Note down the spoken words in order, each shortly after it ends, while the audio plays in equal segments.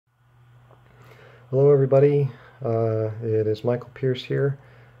Hello everybody, it is Michael Pierce here.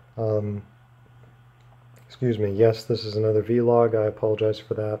 Um, Excuse me, yes, this is another vlog. I apologize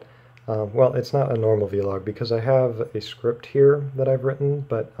for that. Well, it's not a normal vlog because I have a script here that I've written,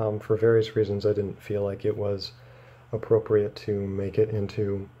 but for various reasons I didn't feel like it was appropriate to make it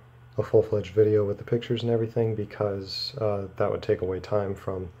into a full-fledged video with the pictures and everything because that would take away time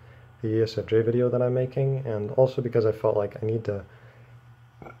from the ESFJ video that I'm making, and also because I felt like I need to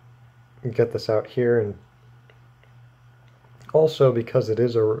get this out here, and also because it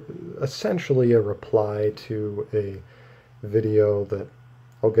is essentially a reply to a video that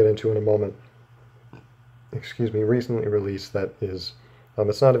I'll get into in a moment, recently released that is,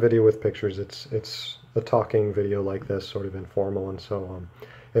 it's not a video with pictures, it's a talking video like this, sort of informal, and so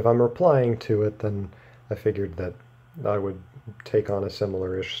if I'm replying to it, then I figured that I would take on a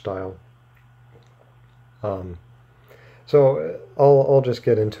similar-ish style. So I'll just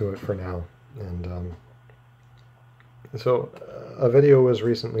get into it for now. And so a video was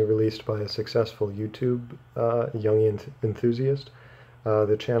recently released by a successful YouTube Jungian enthusiast.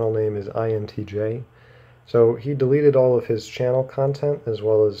 The channel name is INTJ. So he deleted all of his channel content as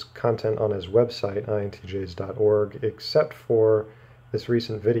well as content on his website, intjs.org, except for this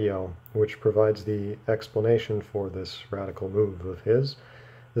recent video, which provides the explanation for this radical move of his.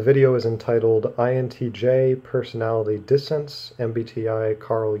 The video is entitled INTJ Personality Dissonance, MBTI,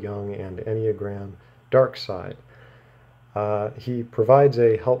 Carl Jung, and Enneagram Dark Side. He provides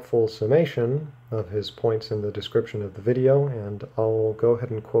a helpful summation of his points in the description of the video, and I'll go ahead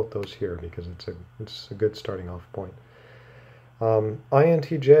and quote those here because it's a good starting off point.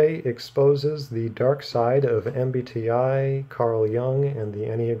 INTJ exposes the dark side of MBTI, Carl Jung, and the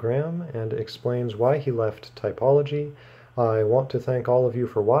Enneagram, and explains why he left typology. I want to thank all of you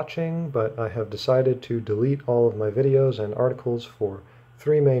for watching, but I have decided to delete all of my videos and articles for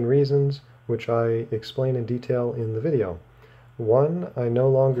three main reasons, which I explain in detail in the video. 1. I no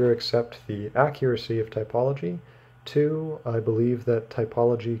longer accept the accuracy of typology. 2. I believe that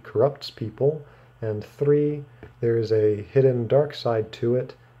typology corrupts people. And 3. There is a hidden dark side to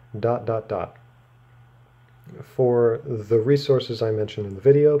it, ... For the resources I mentioned in the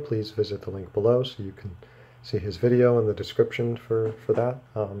video, please visit the link below so you can see his video in the description for that.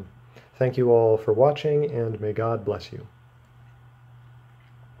 Thank you all for watching, and may God bless you.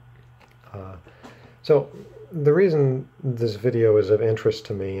 So the reason this video is of interest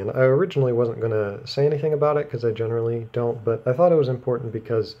to me, and I originally wasn't going to say anything about it because I generally don't, but I thought it was important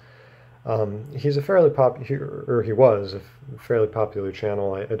because he's a fairly popular, or he was a fairly popular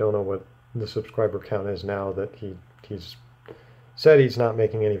channel. I don't know what the subscriber count is now that he's said he's not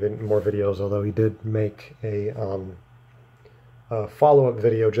making any more videos, although he did make a follow-up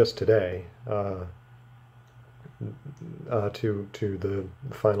video just today to the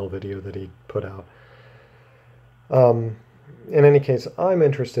final video that he put out. In any case, I'm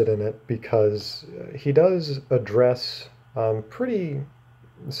interested in it because he does address pretty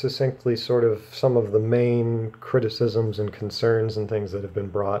succinctly sort of some of the main criticisms and concerns and things that have been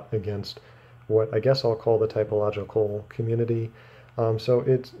brought against what I guess I'll call the typological community. So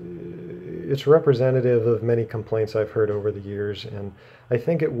it's representative of many complaints I've heard over the years, and I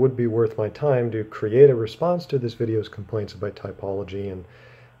think it would be worth my time to create a response to this video's complaints about typology, and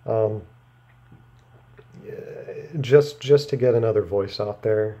just to get another voice out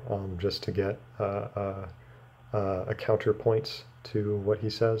there, just to get a counterpoints to what he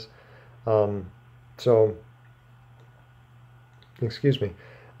says. So, excuse me.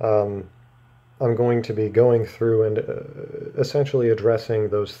 I'm going to be going through and essentially addressing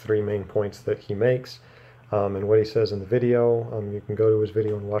those three main points that he makes and what he says in the video. You can go to his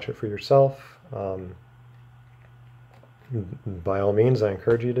video and watch it for yourself. By all means, I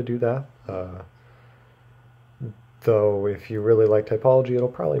encourage you to do that. Though if you really like typology, it'll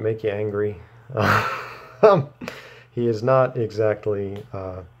probably make you angry. He is not exactly,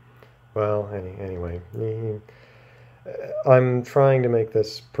 well, anyway. I'm trying to make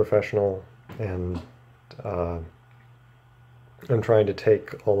this professional, and I'm trying to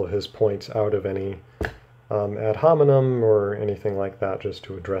take all of his points out of any ad hominem or anything like that, just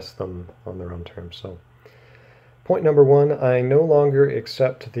to address them on their own terms. So, point number 1, I no longer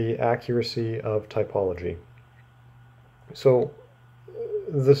accept the accuracy of typology. So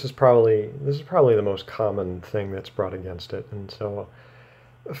this is probably the most common thing that's brought against it. And so,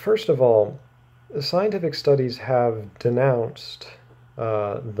 first of all, scientific studies have denounced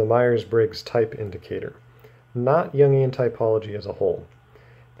the Myers-Briggs type indicator, not Jungian typology as a whole.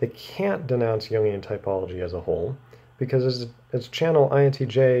 They can't denounce Jungian typology as a whole because, as channel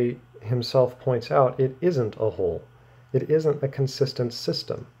INTJ himself points out, it isn't a whole. It isn't a consistent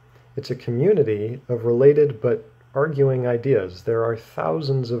system. It's a community of related but arguing ideas. There are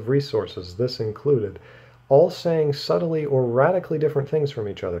thousands of resources, this included, all saying subtly or radically different things from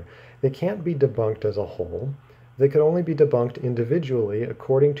each other. They can't be debunked as a whole. They could only be debunked individually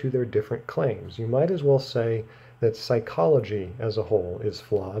according to their different claims. You might as well say that psychology as a whole is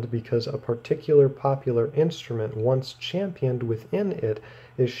flawed because a particular popular instrument once championed within it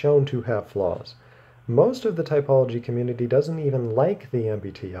is shown to have flaws. Most of the typology community doesn't even like the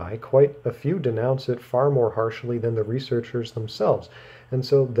MBTI. Quite a few denounce it far more harshly than the researchers themselves. And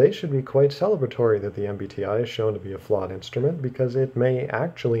so they should be quite celebratory that the MBTI is shown to be a flawed instrument because it may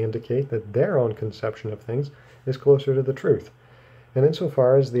actually indicate that their own conception of things is closer to the truth. And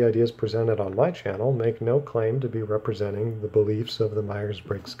insofar as the ideas presented on my channel make no claim to be representing the beliefs of the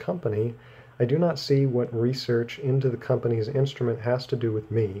Myers-Briggs company, I do not see what research into the company's instrument has to do with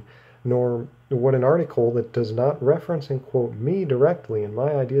me, nor what an article that does not reference and quote me directly and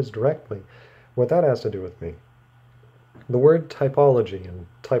my ideas directly, what that has to do with me. The word typology and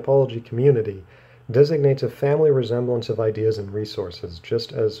typology community designates a family resemblance of ideas and resources,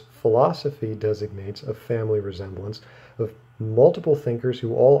 just as philosophy designates a family resemblance of multiple thinkers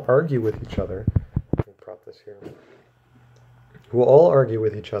who all argue with each other. Let me prop this here. Who all argue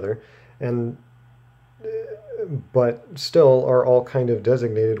with each other, but still are all kind of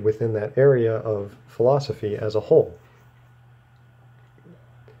designated within that area of philosophy as a whole.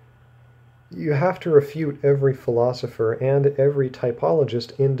 You have to refute every philosopher and every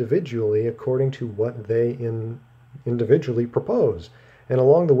typologist individually according to what they individually propose. And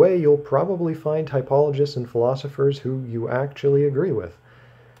along the way, you'll probably find typologists and philosophers who you actually agree with.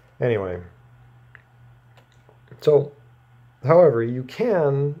 Anyway, so, however, you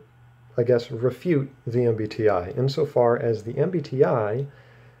can, I guess, refute the MBTI insofar as the MBTI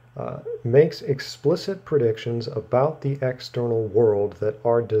makes explicit predictions about the external world that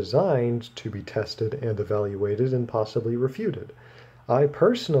are designed to be tested and evaluated and possibly refuted. I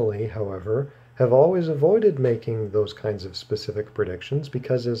personally, however, have always avoided making those kinds of specific predictions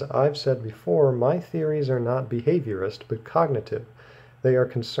because, as I've said before, my theories are not behaviorist but cognitive. They are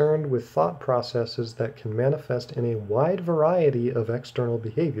concerned with thought processes that can manifest in a wide variety of external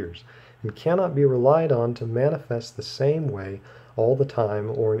behaviors and cannot be relied on to manifest the same way all the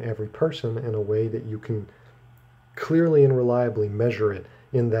time or in every person in a way that you can clearly and reliably measure it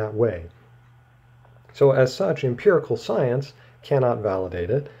in that way. So as such, empirical science cannot validate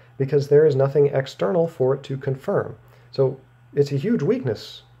it because there is nothing external for it to confirm. So it's a huge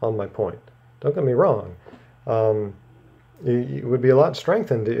weakness on my point. Don't get me wrong. It would be a lot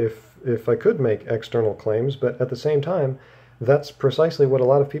strengthened if I could make external claims, but at the same time, that's precisely what a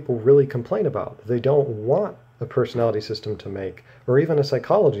lot of people really complain about. They don't want a personality system to make, or even a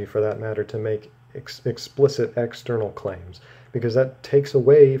psychology for that matter, to make explicit external claims, because that takes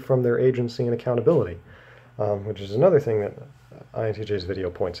away from their agency and accountability, which is another thing that INTJ's video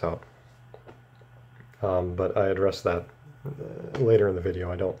points out. But I address that later in the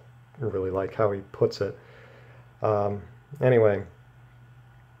video. I don't really like how he puts it. Anyway,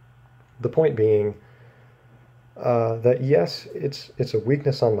 the point being that yes, it's a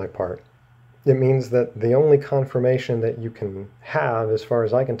weakness on my part. It means that the only confirmation that you can have, as far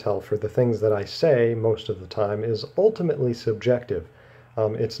as I can tell, for the things that I say most of the time is ultimately subjective.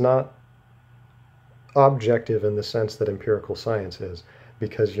 It's not objective in the sense that empirical science is,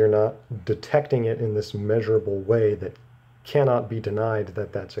 because you're not detecting it in this measurable way that cannot be denied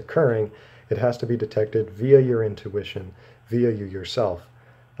that that's occurring. It has to be detected via your intuition, via you yourself.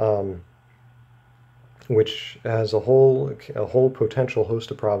 Which has a whole potential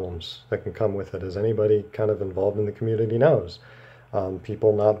host of problems that can come with it, as anybody kind of involved in the community knows.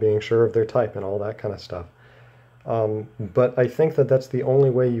 People not being sure of their type and all that kind of stuff. But I think that that's the only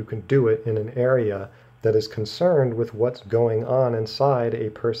way you can do it in an area that is concerned with what's going on inside a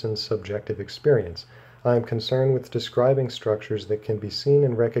person's subjective experience. I'm concerned with describing structures that can be seen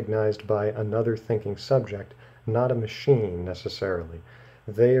and recognized by another thinking subject, not a machine necessarily.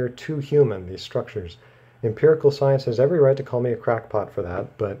 They are too human, these structures. Empirical science has every right to call me a crackpot for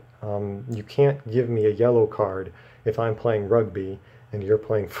that, but you can't give me a yellow card if I'm playing rugby and you're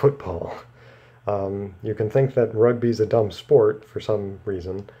playing football. You can think that rugby's a dumb sport for some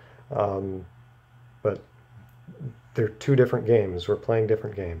reason, but they're two different games. We're playing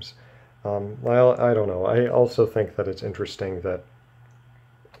different games. Well, I don't know. I also think that it's interesting that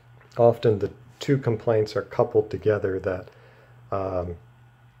often the two complaints are coupled together, that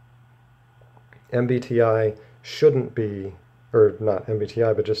MBTI shouldn't be, or not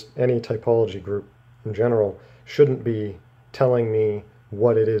MBTI, but just any typology group in general, shouldn't be telling me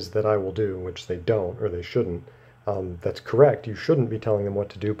what it is that I will do, which they don't, or they shouldn't. That's correct. You shouldn't be telling them what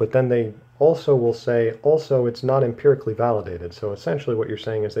to do. But then they also will say, also, it's not empirically validated. So essentially what you're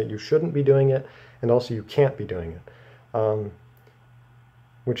saying is that you shouldn't be doing it, and also you can't be doing it.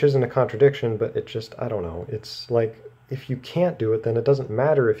 Which isn't a contradiction, but it just, I don't know. It's like, if you can't do it, then it doesn't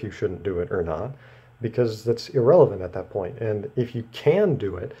matter if you shouldn't do it or not, because that's irrelevant at that point. And if you can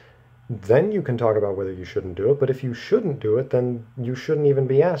do it, then you can talk about whether you shouldn't do it. But if you shouldn't do it, then you shouldn't even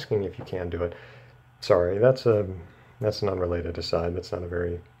be asking if you can do it. Sorry, that's an unrelated aside. That's not a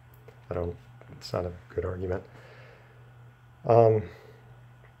very, it's not a good argument.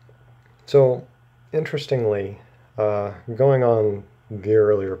 So, interestingly, going on the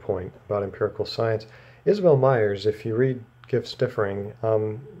earlier point about empirical science, Isabel Myers, if you read Gifts Differing,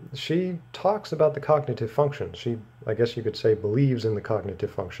 she talks about the cognitive functions. She, I guess you could say, believes in the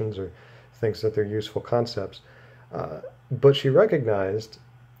cognitive functions or thinks that they're useful concepts. But she recognized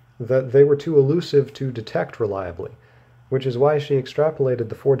that they were too elusive to detect reliably, which is why she extrapolated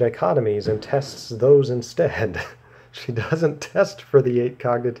the 4 dichotomies and tests those instead. She doesn't test for the 8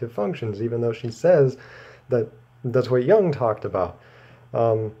 cognitive functions, even though she says that that's what Jung talked about.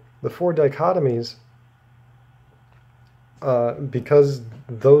 The 4 dichotomies, because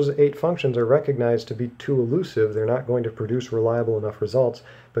those 8 functions are recognized to be too elusive, they're not going to produce reliable enough results.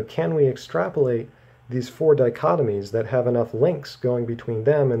 But can we extrapolate these 4 dichotomies that have enough links going between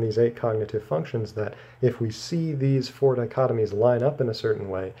them and these 8 cognitive functions that if we see these 4 dichotomies line up in a certain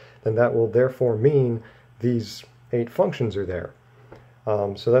way, then that will therefore mean these 8 functions are there.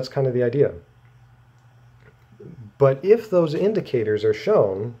 So that's kind of the idea. But if those indicators are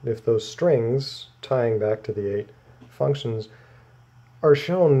shown, if those strings tying back to the 8 functions are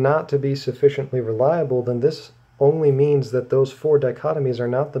shown not to be sufficiently reliable, then this only means that those 4 dichotomies are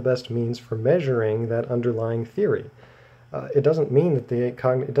not the best means for measuring that underlying theory. It doesn't mean that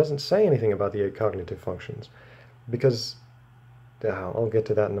it doesn't say anything about the 8 cognitive functions, because I'll get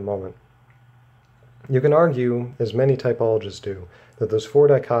to that in a moment. You can argue, as many typologists do, that those 4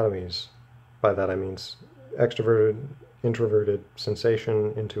 dichotomies, by that I mean extroverted, introverted,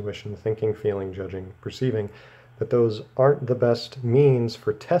 sensation, intuition, thinking, feeling, judging, perceiving, that those aren't the best means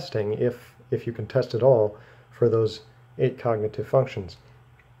for testing, if you can test at all, for those 8 cognitive functions.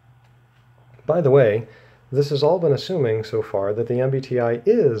 By the way, this has all been assuming so far that the MBTI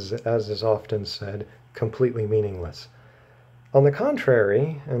is, as is often said, completely meaningless. On the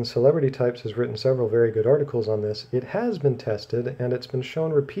contrary, and CelebrityTypes has written several very good articles on this, it has been tested and it's been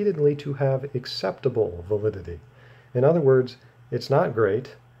shown repeatedly to have acceptable validity. In other words, it's not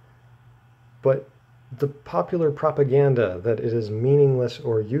great, but the popular propaganda that it is meaningless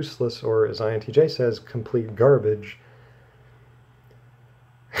or useless, or as INTJ says, complete garbage.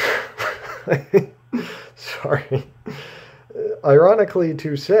 Sorry. Ironically,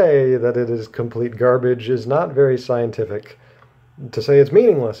 to say that it is complete garbage is not very scientific. To say it's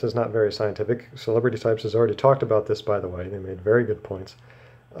meaningless is not very scientific. CelebrityTypes has already talked about this, by the way. They made very good points.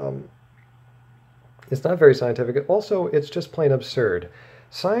 It's not very scientific. Also, it's just plain absurd.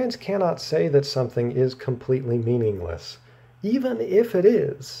 Science cannot say that something is completely meaningless, even if it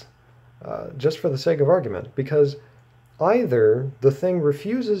is, just for the sake of argument, because either the thing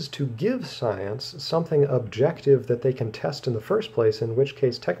refuses to give science something objective that they can test in the first place, in which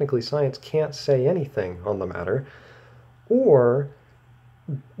case technically science can't say anything on the matter, or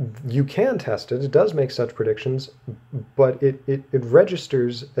you can test it, it does make such predictions, but it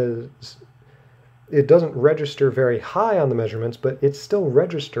registers as, it doesn't register very high on the measurements, but it's still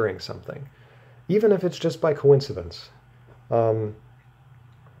registering something, even if it's just by coincidence. But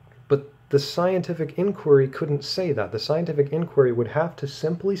the scientific inquiry couldn't say that. The scientific inquiry would have to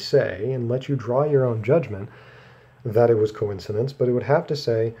simply say, and let you draw your own judgment, that it was coincidence, but it would have to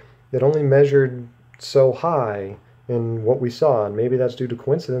say it only measured so high in what we saw, and maybe that's due to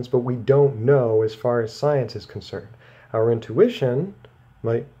coincidence, but we don't know as far as science is concerned. Our intuition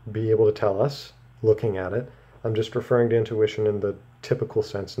might be able to tell us, looking at it. I'm just referring to intuition in the typical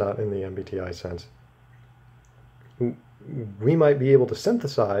sense, not in the MBTI sense. We might be able to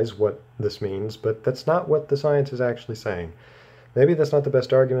synthesize what this means, but that's not what the science is actually saying. Maybe that's not the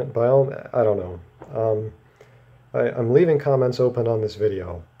best argument, I don't know. I'm leaving comments open on this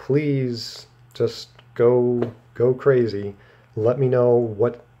video. Please just go crazy. Let me know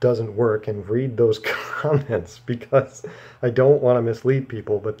what doesn't work and read those comments, because I don't want to mislead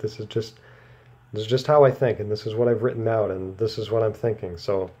people, but this is just how I think, and this is what I've written out, and this is what I'm thinking.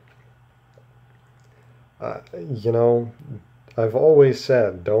 So, you know, I've always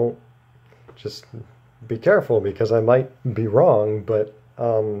said, don't, just be careful, because I might be wrong, but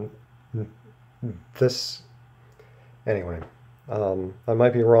anyway, I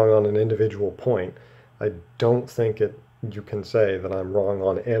might be wrong on an individual point, I don't think you can say that I'm wrong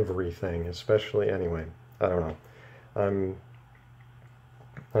on everything, especially anyway. I don't know. I'm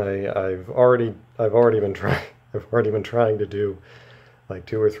I've already been trying I've already been trying to do like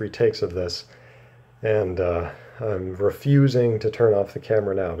 2 or 3 takes of this, and I'm refusing to turn off the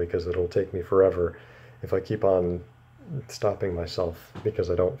camera now because it'll take me forever if I keep on stopping myself because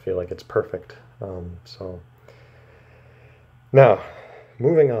I don't feel like it's perfect. So now,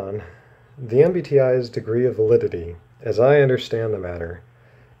 moving on, the MBTI's degree of validity, as I understand the matter,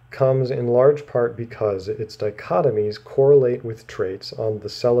 comes in large part because its dichotomies correlate with traits on the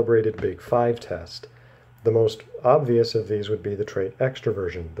celebrated Big Five test. The most obvious of these would be the trait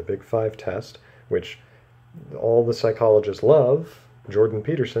extroversion, the Big Five test, which all the psychologists love, Jordan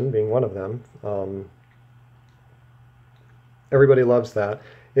Peterson being one of them. Everybody loves that.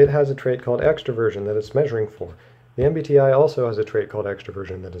 It has a trait called extroversion that it's measuring for. The MBTI also has a trait called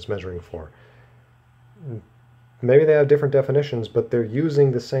extroversion that it's measuring for. Maybe they have different definitions, but they're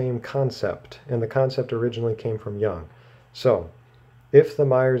using the same concept, and the concept originally came from Jung. So, if the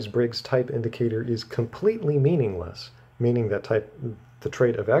Myers-Briggs type indicator is completely meaningless, meaning that the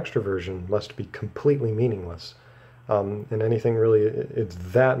trait of extroversion must be completely meaningless, and anything really, it's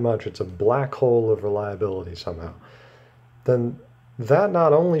that much, it's a black hole of reliability somehow, then that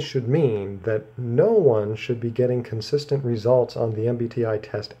not only should mean that no one should be getting consistent results on the MBTI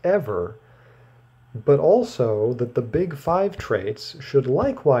test ever, but also that the Big Five traits should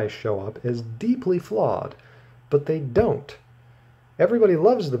likewise show up as deeply flawed, but they don't. Everybody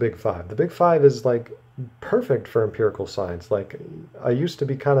loves the Big Five. The Big Five is like perfect for empirical science. Like, I used to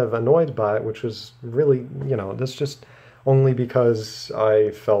be kind of annoyed by it, which was really, that's just only because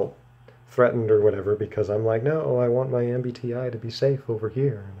I felt threatened or whatever, because I'm like, no, I want my MBTI to be safe over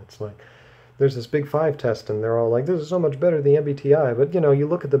here. And it's like, there's this Big Five test, and they're all like, this is so much better than the MBTI. But, you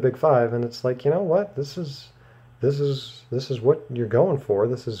look at the Big Five, and it's like, you know what? This is what you're going for.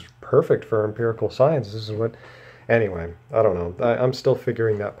 This is perfect for empirical science. This is what... Anyway, I don't know. I'm still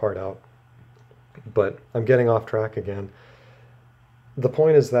figuring that part out. But I'm getting off track again. The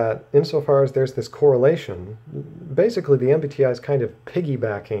point is that insofar as there's this correlation, basically the MBTI is kind of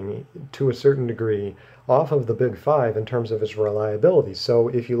piggybacking to a certain degree off of the Big Five in terms of its reliability. So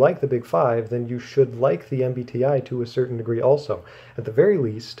if you like the Big Five, then you should like the MBTI to a certain degree also. At the very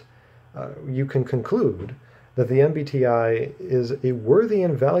least, you can conclude that the MBTI is a worthy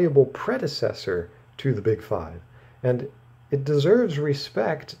and valuable predecessor to the Big Five. And it deserves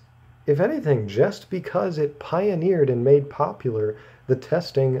respect, if anything, just because it pioneered and made popular the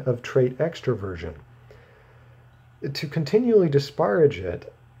testing of trait extroversion. To continually disparage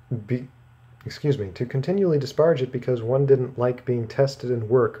it, because one didn't like being tested in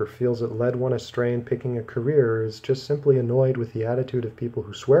work or feels it led one astray in picking a career, or is just simply annoyed with the attitude of people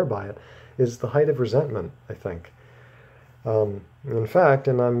who swear by it, is the height of resentment, I think. In fact,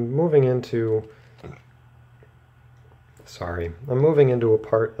 and I'm moving into a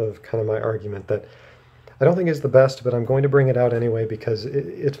part of kind of my argument that I don't think is the best, but I'm going to bring it out anyway because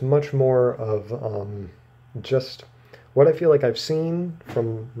it's much more of just what I feel like I've seen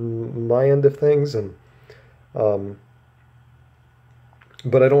from my end of things, and but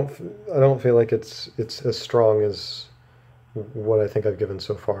I don't feel like it's as strong as what I think I've given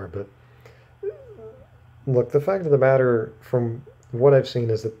so far. But look, the fact of the matter from what I've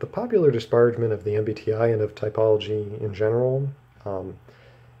seen is that the popular disparagement of the MBTI and of typology in general,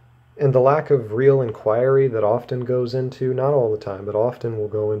 and the lack of real inquiry that often goes into, not all the time, but often will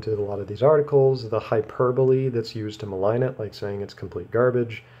go into a lot of these articles, the hyperbole that's used to malign it, like saying it's complete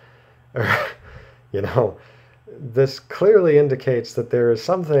garbage, this clearly indicates that there is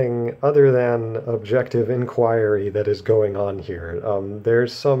something other than objective inquiry that is going on here.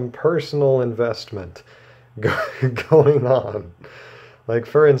 There's some personal investment going on. Like,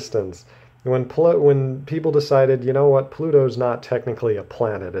 for instance, when people decided, you know what, Pluto's not technically a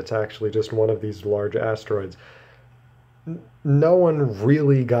planet, it's actually just one of these large asteroids, no one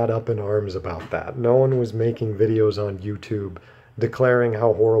really got up in arms about that. No one was making videos on YouTube declaring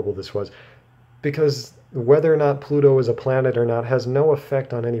how horrible this was, because whether or not Pluto is a planet or not has no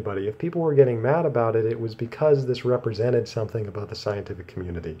effect on anybody. If people were getting mad about it, it was because this represented something about the scientific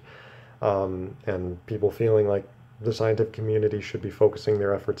community, and people feeling like the scientific community should be focusing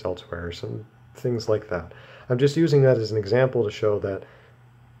their efforts elsewhere, some things like that. I'm just using that as an example to show that,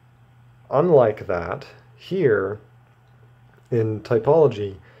 unlike that, here in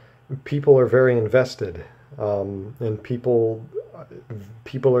typology, people are very invested, and people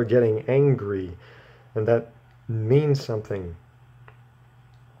are getting angry, and that means something.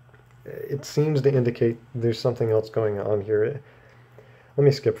 It seems to indicate there's something else going on here. Let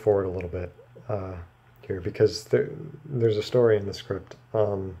me skip forward a little bit. here because there's a story in the script.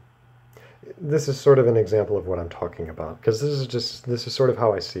 This is sort of an example of what I'm talking about, because this is sort of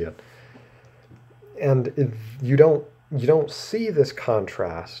how I see it. And you don't see this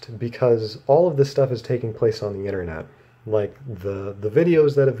contrast because all of this stuff is taking place on the internet. Like the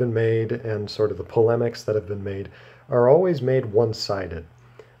videos that have been made and sort of the polemics that have been made are always made one-sided.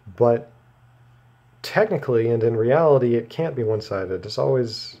 But technically and in reality, it can't be one-sided. It's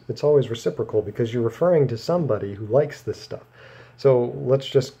always reciprocal because you're referring to somebody who likes this stuff. So let's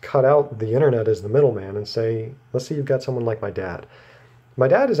just cut out the internet as the middleman and say, let's say you've got someone like my dad. My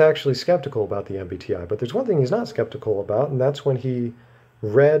dad is actually skeptical about the MBTI, but there's one thing he's not skeptical about, and that's when he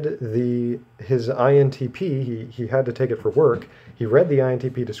read his INTP. He had to take it for work. He read the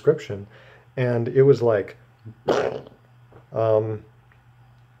INTP description, and it was like, and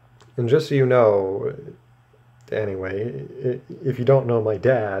just so you know, anyway, if you don't know my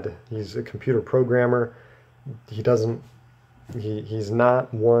dad, he's a computer programmer. He's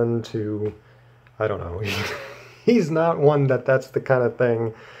not one to, I don't know, he's not one that's the kind of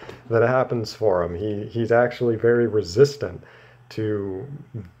thing that happens for him. He's actually very resistant to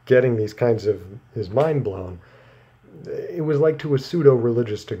getting these kinds of his mind blown. It was like to a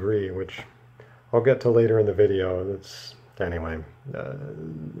pseudo-religious degree, which I'll get to later in the video. Anyway,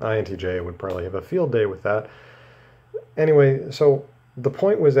 INTJ would probably have a field day with that. Anyway, so the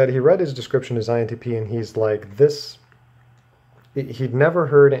point was that he read his description as INTP, and he's like, this... He'd never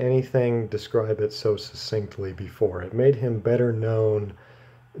heard anything describe it so succinctly before. It made him better known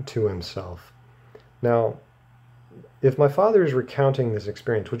to himself. Now, if my father is recounting this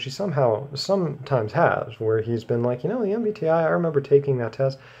experience, which he sometimes has, where he's been like, the MBTI, I remember taking that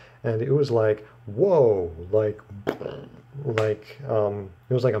test, and it was like, whoa, it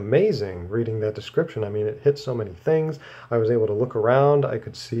was like amazing reading that description. I mean, it hit so many things. I was able to look around. I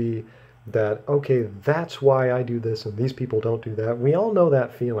could see that, okay, that's why I do this and these people don't do that. We all know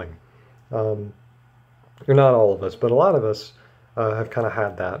that feeling. Or not all of us, but a lot of us have kind of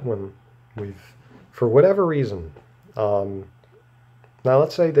had that when we've, for whatever reason. Now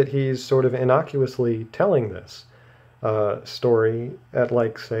let's say that he's sort of innocuously telling this story at,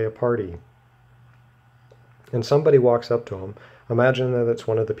 like, say, a party. And somebody walks up to him. Imagine that it's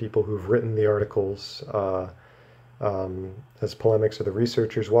one of the people who've written the articles, as polemics, or the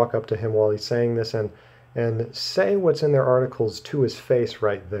researchers walk up to him while he's saying this and say what's in their articles to his face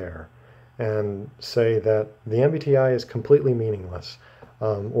right there, and say that the MBTI is completely meaningless,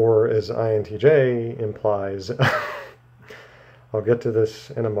 or as INTJ implies, I'll get to this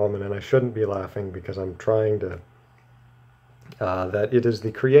in a moment, and I shouldn't be laughing because I'm trying to, that it is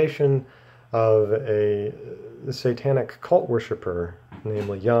the creation of a satanic cult worshiper,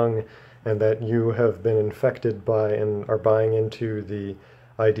 namely Jung, and that you have been infected by and are buying into the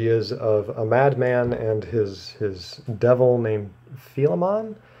ideas of a madman and his devil named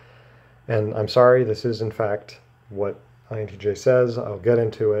Philemon. And I'm sorry, this is in fact what INTJ says. I'll get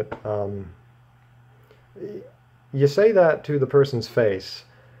into it. You say that to the person's face.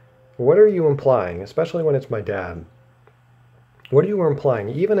 What are you implying? Especially when it's my dad. What are you implying?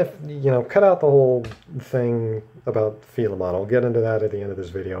 Even if, cut out the whole thing about Philemon. I'll get into that at the end of this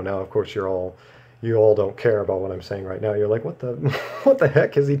video. Now, of course, you all don't care about what I'm saying right now. You're like, what the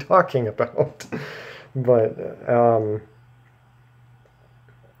heck is he talking about? But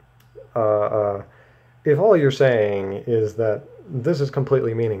if all you're saying is that this is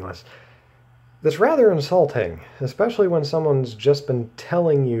completely meaningless, that's rather insulting, especially when someone's just been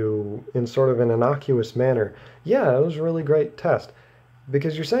telling you in sort of an innocuous manner, yeah, it was a really great test.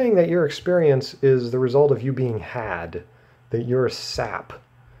 Because you're saying that your experience is the result of you being had, that you're a sap.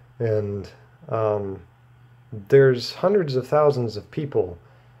 And there's hundreds of thousands of people,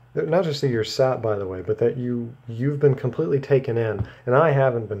 not just that you're sap, by the way, but that you've been completely taken in, and I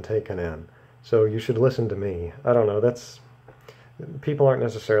haven't been taken in. So you should listen to me. I don't know, people aren't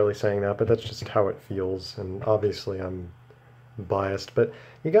necessarily saying that, but that's just how it feels, and obviously I'm biased. But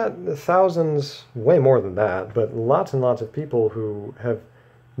you got thousands, way more than that, but lots and lots of people who have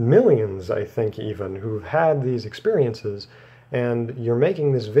millions, I think even, who've had these experiences, and you're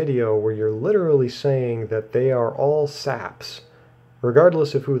making this video where you're literally saying that they are all saps,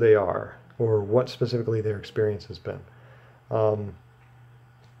 regardless of who they are, or what specifically their experience has been.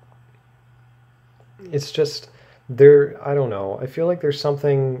 It's just, I don't know, I feel like there's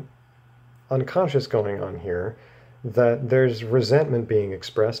something unconscious going on here, that there's resentment being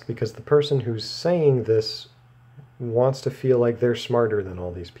expressed because the person who's saying this wants to feel like they're smarter than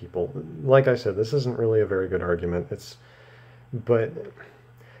all these people. Like I said, this isn't really a very good argument, but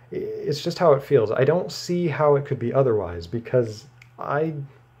it's just how it feels. I don't see how it could be otherwise, because I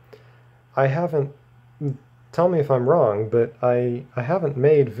haven't tell me if I'm wrong, but I haven't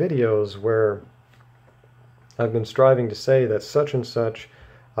made videos where I've been striving to say that such and such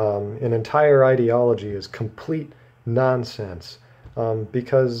an entire ideology is complete nonsense,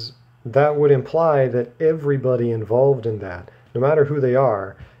 because that would imply that everybody involved in that, no matter who they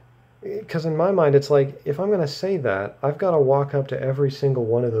are, because in my mind it's like, if I'm going to say that, I've got to walk up to every single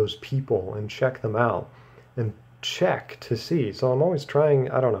one of those people and check them out and check to see. So I'm always trying,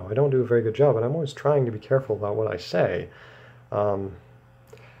 I don't know, I don't do a very good job, and I'm always trying to be careful about what I say. I've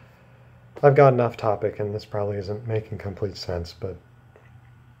gotten off topic, and this probably isn't making complete sense, but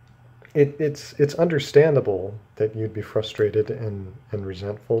it's understandable that you'd be frustrated and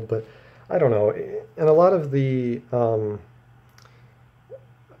resentful, but I don't know. And a lot of the,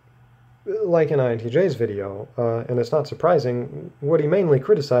 like in INTJ's video, and it's not surprising, what he mainly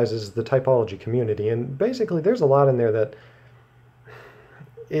criticizes is the typology community, and basically there's a lot in there that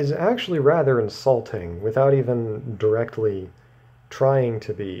is actually rather insulting without even directly trying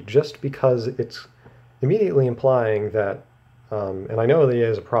to be, just because it's immediately implying that, and I know that he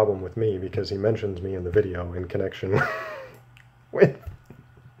has a problem with me because he mentions me in the video in connection with,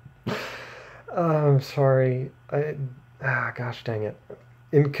 I'm sorry, gosh dang it,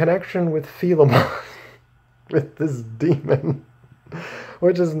 in connection with Philemon, with this demon,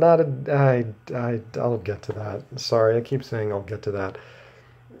 which is not I'll get to that. Sorry, I keep saying I'll get to that.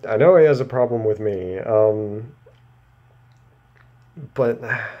 I know he has a problem with me, but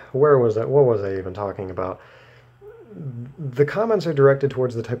where was that? What was I even talking about? The comments are directed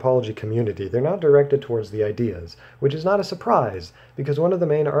towards the typology community. They're not directed towards the ideas, which is not a surprise, because one of the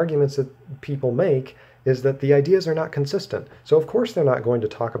main arguments that people make is that the ideas are not consistent. So of course they're not going to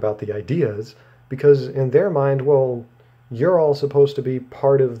talk about the ideas, because in their mind, well, you're all supposed to be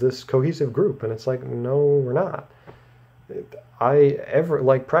part of this cohesive group. And it's like, no, we're not.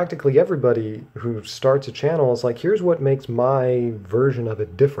 Like practically everybody who starts a channel is like, here's what makes my version of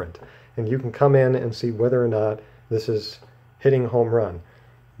it different. And you can come in and see whether or not this is hitting home run.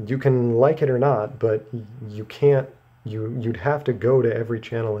 You can like it or not, but you can't, you'd have to go to every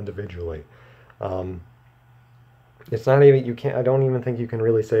channel individually. It's not even, you can't, I don't even think you can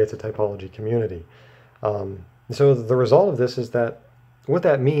really say it's a typology community. So the result of this is that, what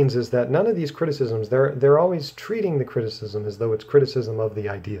that means is that none of these criticisms, they're always treating the criticism as though it's criticism of the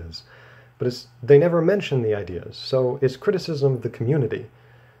ideas. But they never mention the ideas, so it's criticism of the community.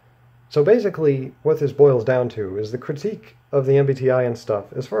 So basically, what this boils down to is the critique of the MBTI and stuff,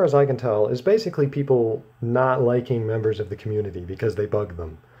 as far as I can tell, is basically people not liking members of the community because they bug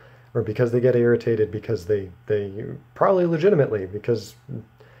them, or because they get irritated because they probably legitimately, because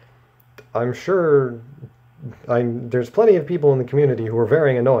I'm sure there's plenty of people in the community who are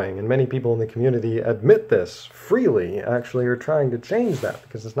very annoying, and many people in the community admit this freely, actually, are trying to change that,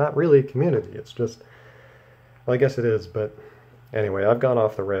 because it's not really a community, it's just, well, I guess it is, but anyway, I've gone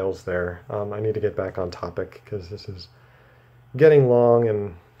off the rails there. I need to get back on topic, because this is getting long,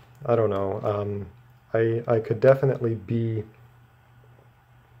 and I don't know, I could definitely be,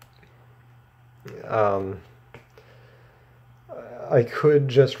 I could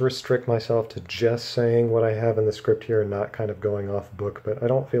just restrict myself to just saying what I have in the script here and not kind of going off book, but I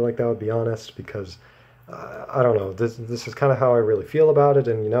don't feel like that would be honest, because I don't know, this is kind of how I really feel about it,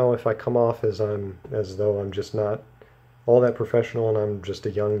 and you know, if I come off as though I'm just not all that professional and I'm just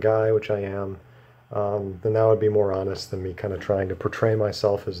a young guy, which I am, then that would be more honest than me kind of trying to portray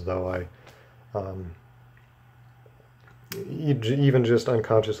myself as though I even just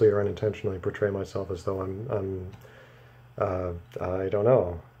unconsciously or unintentionally portray myself as though I'm I don't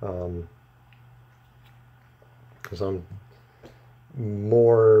know, because I'm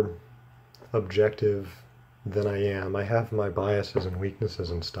more objective than I am. I have my biases and weaknesses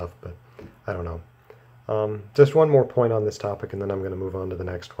and stuff, but I don't know. Just one more point on this topic, and then I'm going to move on to the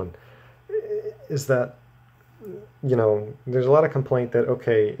next one, is that, you know, there's a lot of complaint that,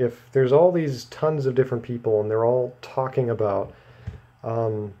 okay, if there's all these tons of different people and they're all talking about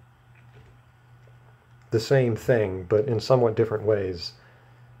the same thing, but in somewhat different ways,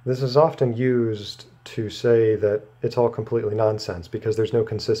 this is often used to say that it's all completely nonsense because there's no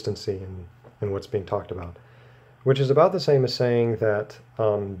consistency in what's being talked about. Which is about the same as saying that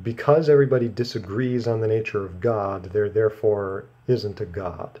because everybody disagrees on the nature of God, there therefore isn't a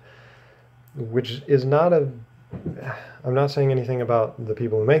God. Which is not a... I'm not saying anything about the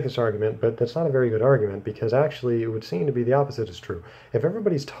people who make this argument, but that's not a very good argument, because actually it would seem to be the opposite is true. If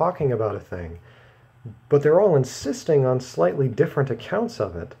everybody's talking about a thing, but they're all insisting on slightly different accounts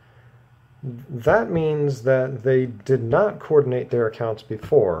of it, that means that they did not coordinate their accounts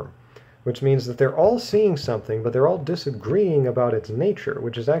before. which means that they're all seeing something, but they're all disagreeing about its nature,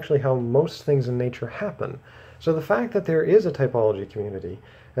 which is actually how most things in nature happen. So the fact that there is a typology community,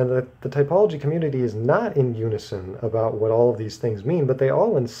 and that the typology community is not in unison about what all of these things mean, but they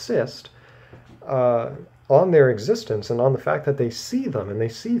all insist on their existence and on the fact that they see them and they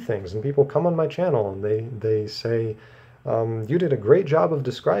see things, and people come on my channel and they say, you did a great job of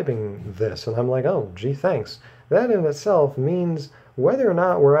describing this, and I'm like, oh, gee, thanks. That in itself means whether or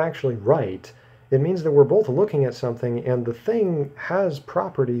not we're actually right, it means that we're both looking at something and the thing has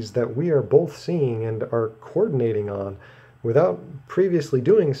properties that we are both seeing and are coordinating on without previously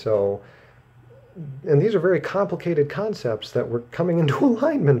doing so. And these are very complicated concepts that we're coming into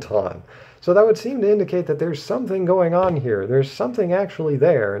alignment on. So that would seem to indicate that there's something going on here. There's something actually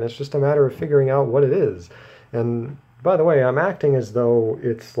there, and it's just a matter of figuring out what it is. And by the way, I'm acting as though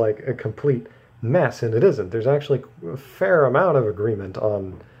it's like a complete mess, and it isn't. There's actually a fair amount of agreement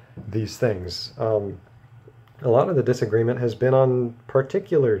on these things. A lot of the disagreement has been on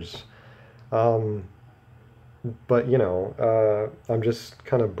particulars. But, you know, I'm just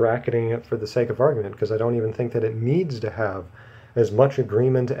kind of bracketing it for the sake of argument, because I don't even think that it needs to have as much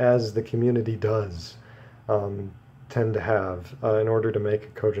agreement as the community does tend to have in order to make a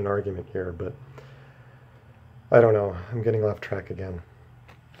cogent argument here. But I don't know. I'm getting off track again.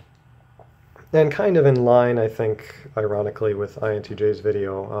 And kind of in line, I think, ironically, with INTJ's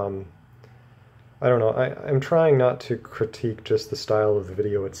video, I don't know, I'm trying not to critique just the style of the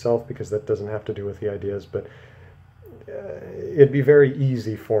video itself, because that doesn't have to do with the ideas, but it'd be very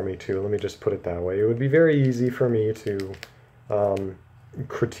easy for me to, let me just put it that way, it would be very easy for me to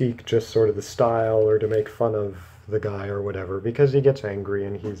critique just sort of the style or to make fun of the guy or whatever, because he gets angry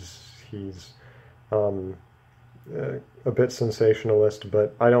and he's a bit sensationalist,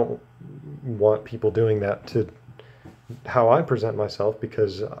 but I don't want people doing that to how I present myself,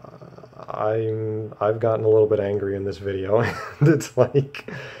 because I've gotten a little bit angry in this video, and it's like,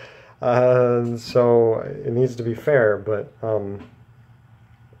 so it needs to be fair, but I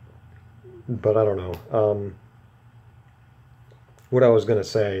don't know. What I was going to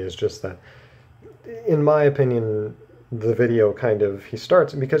say is just that, in my opinion, the video kind of, he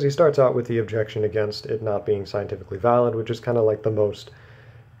starts out with the objection against it not being scientifically valid, which is kind of like the most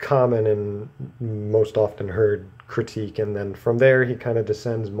common and most often heard critique, and then from there he kind of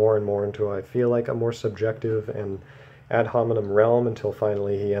descends more and more into, I feel like, a more subjective and ad hominem realm, until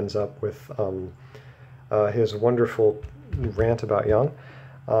finally he ends up with his wonderful rant about Jung.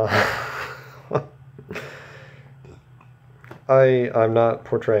 I'm not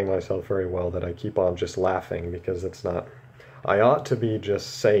portraying myself very well that I keep on just laughing, because it's not, I ought to be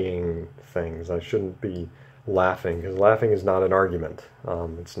just saying things. I shouldn't be laughing, because laughing is not an argument.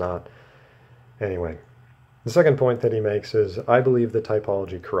 It's not. Anyway, the second point that he makes is, I believe that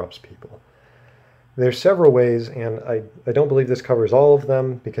typology corrupts people. There's several ways, and I don't believe this covers all of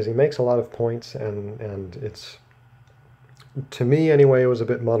them, because he makes a lot of points, and it's, to me anyway, it was a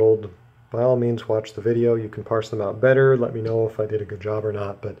bit muddled. By all means, watch the video. You can parse them out better. Let me know if I did a good job or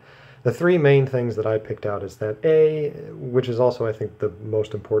not. But the three main things that I picked out is that A, which is also, I think, the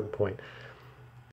most important point,